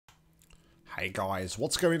Hey guys,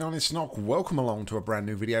 what's going on? It's Nock. Welcome along to a brand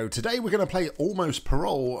new video. Today we're going to play Almost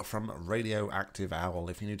Parole from RadioactiveOwl.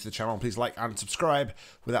 If you're new to the channel, please like and subscribe.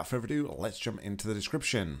 Without further ado, let's jump into the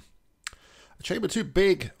description. A chamber too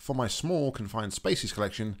big for my small confined spaces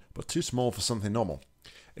collection, but too small for something normal.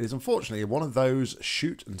 It is unfortunately one of those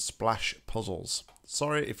shoot and splash puzzles.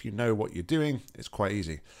 Sorry if you know what you're doing, it's quite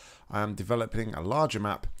easy. I am developing a larger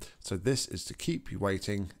map, so this is to keep you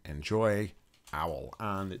waiting. Enjoy. Owl.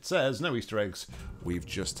 And it says no Easter eggs, we've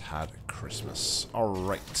just had Christmas.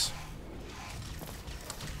 Alright,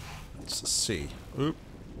 let's see. Oop.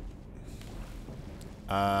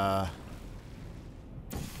 Haven't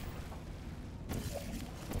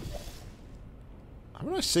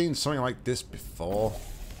I seen something like this before?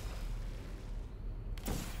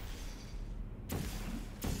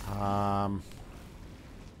 I'm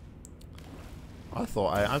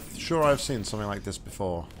sure I've seen something like this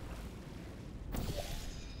before.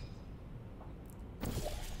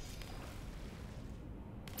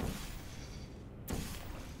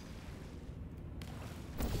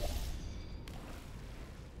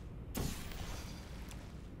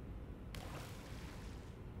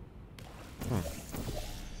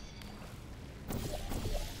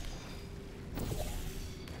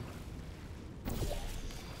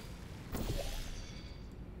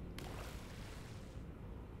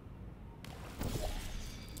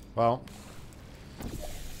 Well,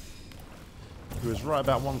 he was right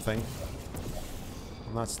about one thing,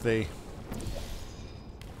 and that's the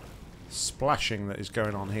splashing that is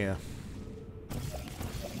going on here.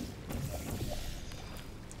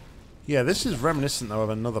 Yeah, this is reminiscent though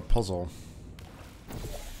of another puzzle,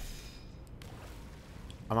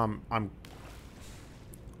 and I'm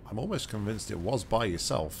almost convinced it was by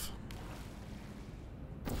yourself.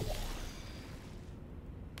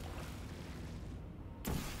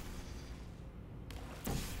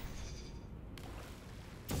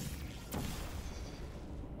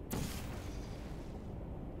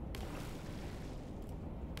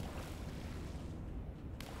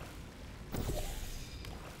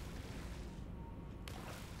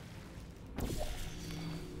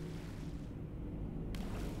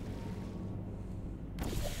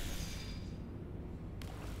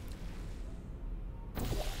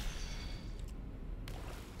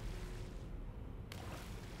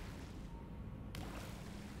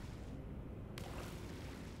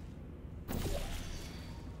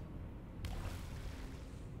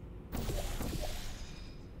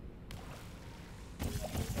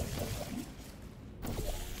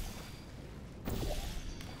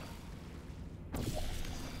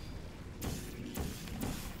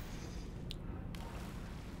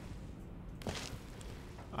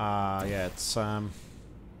 Yeah, it's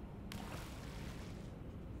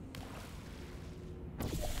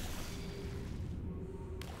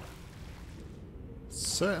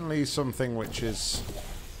certainly something which is,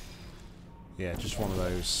 yeah, just one of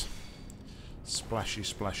those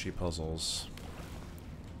splashy puzzles.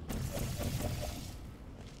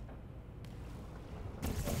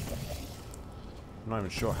 I'm not even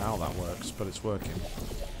sure how that works, but it's working.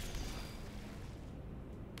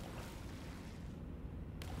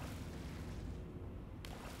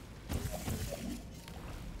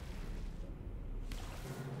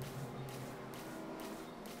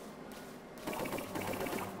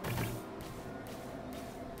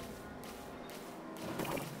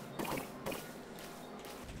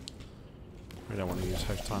 We don't want to use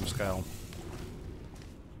host time scale.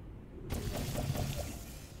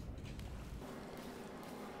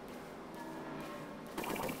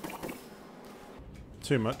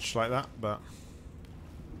 Too much like that, but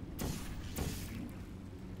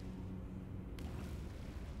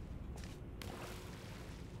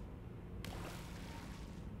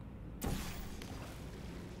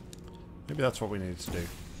maybe that's what we needed to do.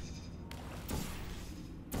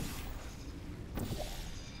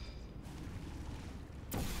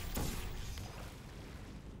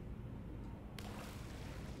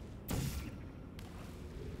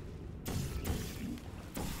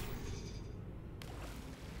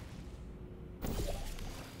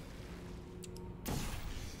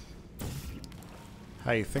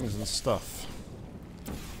 Hey, things and stuff.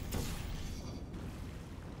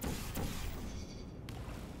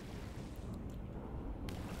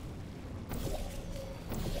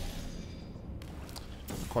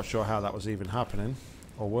 Not quite sure how that was even happening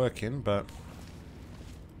or working, but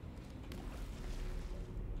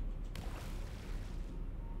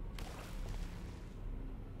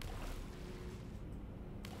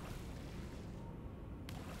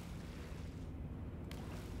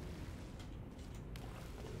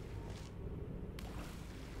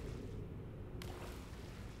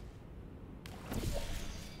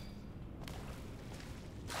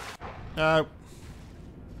No.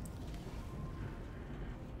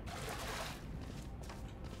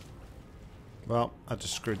 Well, I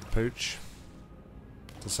just screwed the pooch,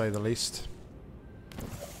 to say the least.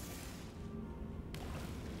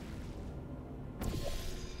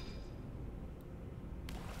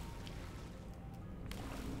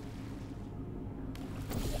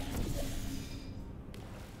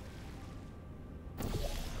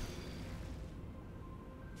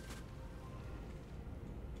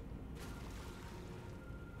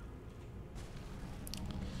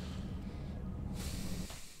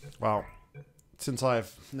 Well, since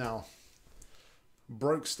I've now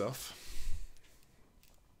broke stuff,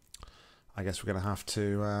 I guess we're going to have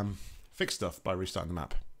to fix stuff by restarting the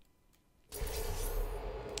map.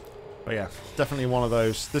 But yeah, definitely one of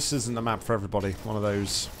those. This isn't a map for everybody. One of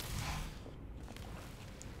those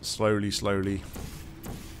slowly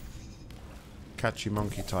catchy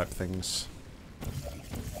monkey type things.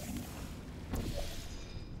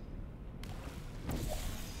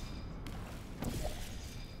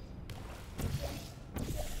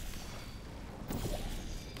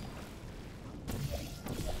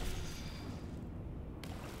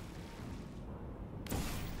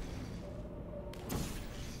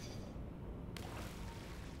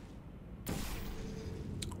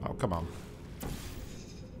 Oh, come on.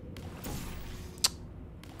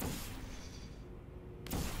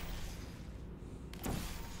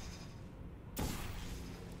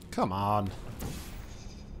 Come on.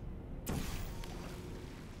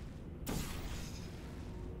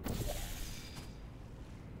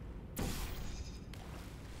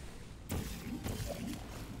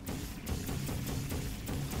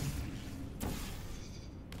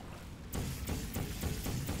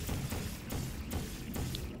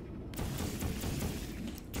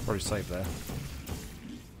 Probably safe there.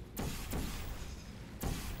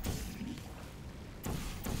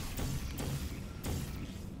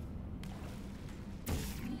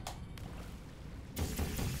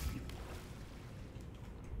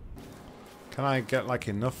 Can I get like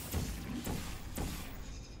enough?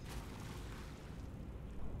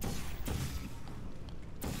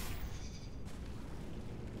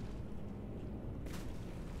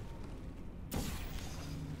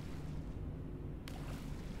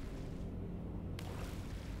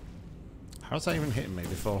 How's that even hitting me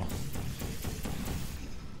before?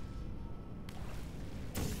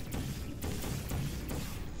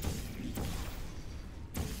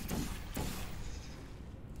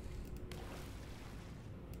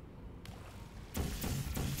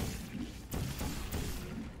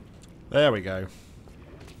 There we go.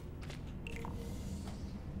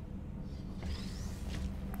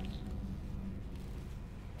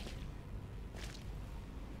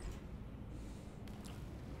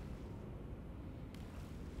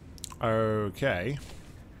 Okay.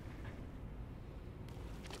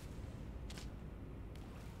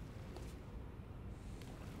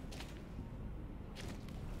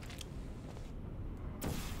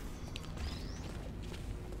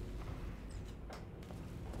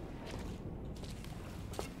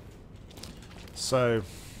 So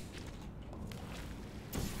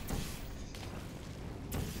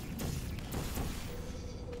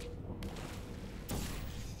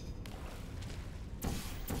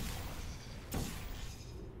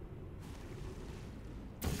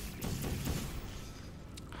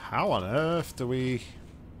how on earth do we...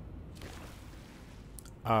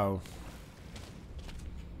 Oh.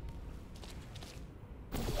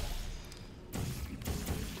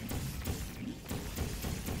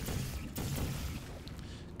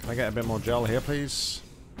 Can I get a bit more gel here, please?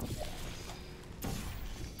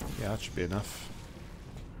 Yeah, that should be enough.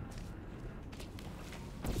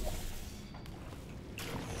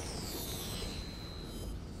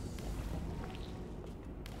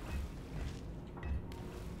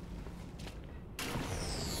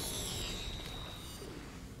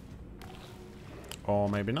 Or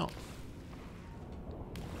maybe not.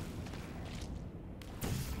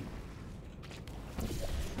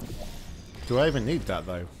 Do I even need that,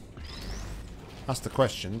 though? That's the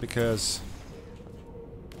question, because...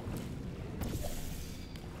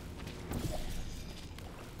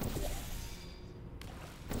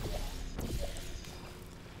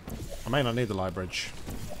 I may not need the light bridge.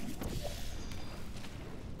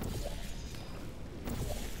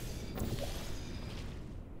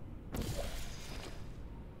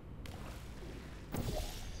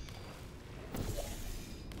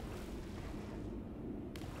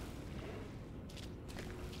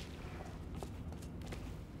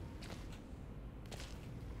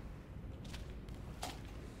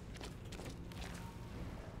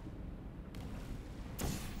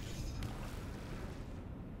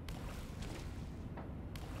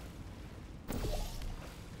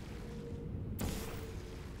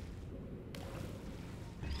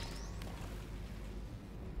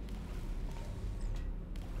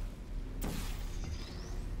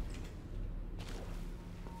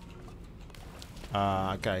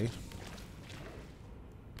 Okay.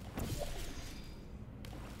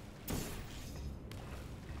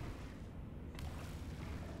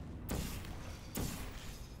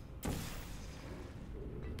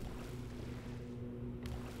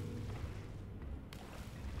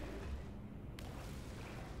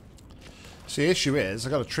 See, the issue is,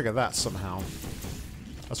 I've got to trigger that somehow.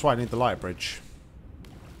 That's why I need the light bridge.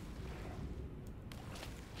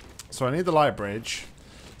 So I need the light bridge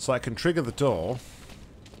so I can trigger the door.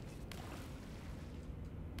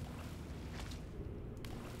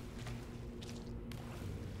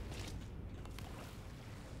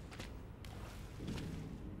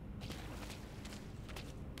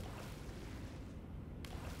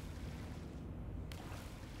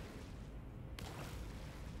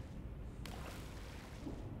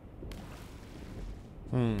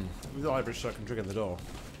 With the light bridge so I can trigger the door.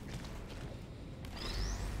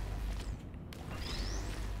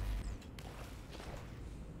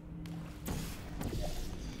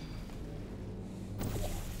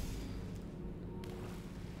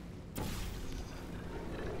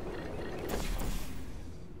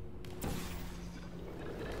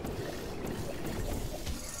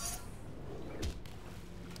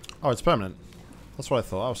 Oh, it's permanent. That's what I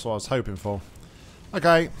thought. That's what I was hoping for.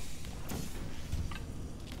 Okay.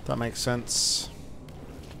 That makes sense.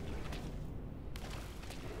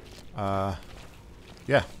 Yeah.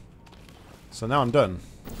 So now I'm done.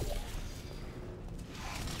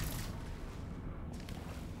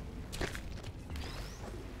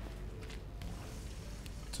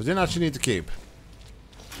 So I didn't actually need the cube.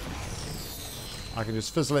 I can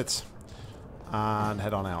just fizzle it and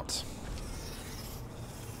head on out.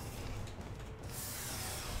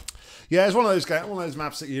 Yeah, it's one of those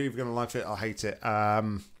maps that you're either going to like it or hate it.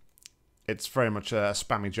 It's very much a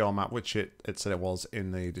spammy Joel map, which it said it was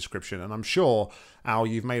in the description. And I'm sure, Al,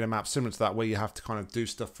 you've made a map similar to that where you have to kind of do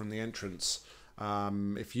stuff from the entrance.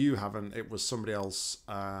 If you haven't, it was somebody else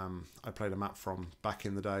I played a map from back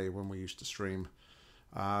in the day when we used to stream.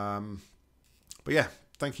 But yeah,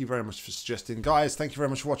 thank you very much for suggesting. Guys, thank you very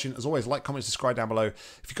much for watching. As always, like, comment, subscribe down below.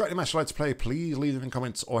 If you've got any match you'd like to play, please leave them in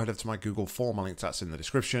comments or head over to my Google form. My link to that's in the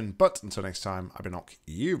description. But until next time, I've been Nock.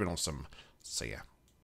 You've been awesome. See ya.